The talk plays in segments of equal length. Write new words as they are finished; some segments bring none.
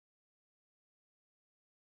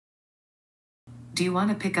Do you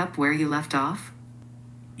want to pick up where you left off?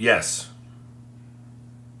 Yes.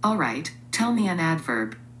 Alright, tell me an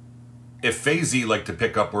adverb. If Fazy liked to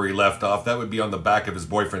pick up where he left off, that would be on the back of his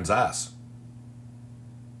boyfriend's ass.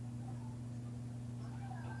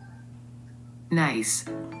 Nice.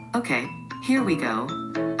 Okay, here we go.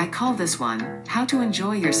 I call this one, How to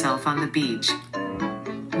Enjoy Yourself on the Beach.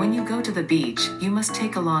 When you go to the beach, you must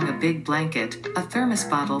take along a big blanket, a thermos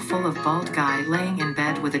bottle full of bald guy laying in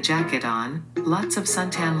bed with a jacket on, lots of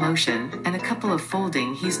suntan lotion, and a couple of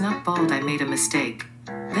folding he's not bald I made a mistake.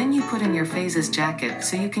 Then you put in your Phase's jacket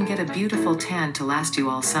so you can get a beautiful tan to last you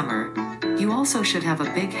all summer. You also should have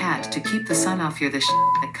a big hat to keep the sun off the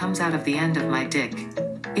that comes out of the end of my dick.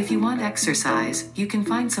 If you want exercise, you can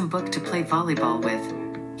find some book to play volleyball with.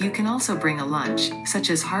 You can also bring a lunch, such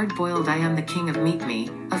as hard-boiled I am the king of meat me,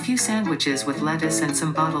 a few sandwiches with lettuce and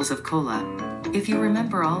some bottles of cola. If you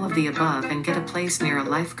remember all of the above and get a place near a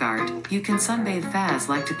lifeguard, you can sunbathe. Faz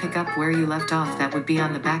like to pick up where you left off. That would be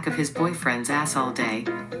on the back of his boyfriend's ass all day.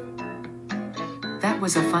 That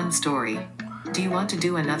was a fun story. Do you want to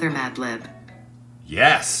do another Mad Lib?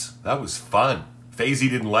 Yes, that was fun. Fazy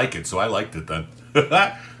didn't like it, so I liked it then.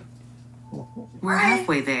 We're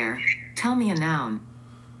halfway there. Tell me a noun.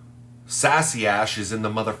 Sassy Ash is in the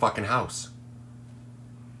motherfucking house.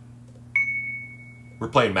 We're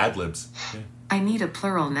playing Mad Libs. Yeah. I need a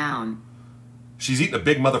plural noun. She's eating a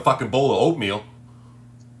big motherfucking bowl of oatmeal.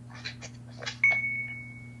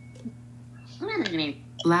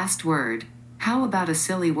 Last word. How about a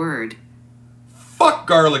silly word? Fuck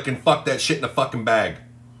garlic and fuck that shit in a fucking bag.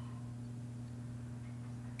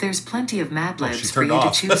 There's plenty of Mad Libs for turned you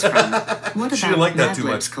off. to choose from. What She about didn't like that Mad too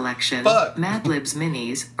Libs much. collection, Fuck. Mad Libs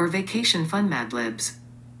minis, or Vacation Fun Mad Libs?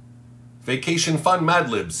 Vacation fun Mad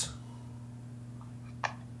Libs.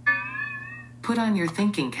 Put on your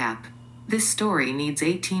thinking cap. This story needs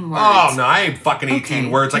 18 words. Oh, no, I ain't fucking 18 Okay,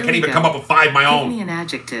 words. I here can't we even go. come up with 5 my Give own. me an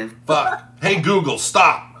adjective. Fuck. Hey, Google,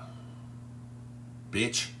 stop.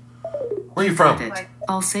 Bitch. Where are you from? Got it.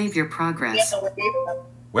 I'll save your progress.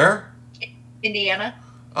 Where? Indiana.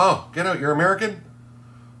 Oh, get out. You're American?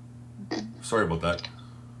 Sorry about that.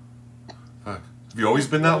 Fuck. Have you always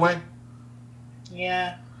been that way?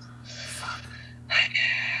 Yeah.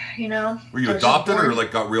 You know. Were you I was just adopted or born-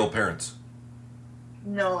 like got real parents?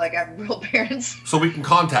 No, like I have real parents. So we can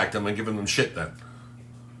contact them and give them shit then.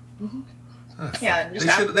 Yeah. And just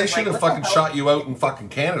They ask should them, they like, should have what the fucking hell? shot you out in fucking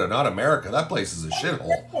Canada, not America. That place is a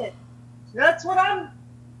shithole. That's what I'm.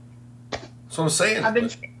 That's what I'm saying. I've been.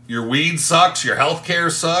 Your weed sucks. Your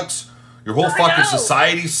healthcare sucks. Your whole I fucking know.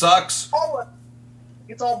 society sucks.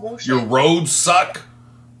 It's all bullshit. Your roads suck.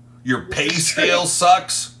 Your pay scale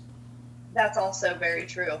sucks. That's also very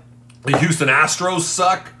true. The Houston Astros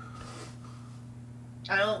suck.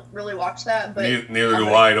 I don't really watch that, but Neither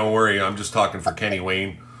do I. Don't worry. I'm just talking for Kenny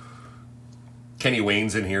Wayne. Kenny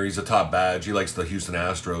Wayne's in here. He's a top badge. He likes the Houston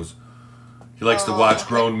Astros. He likes to watch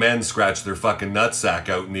grown men scratch their fucking nutsack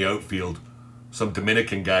out in the outfield. Some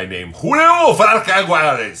Dominican guy named Julio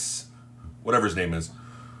Farcaguares. Whatever his name is.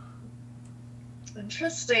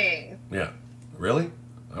 Interesting. Yeah. Really?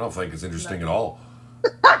 I don't think it's interesting at all.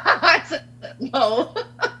 No.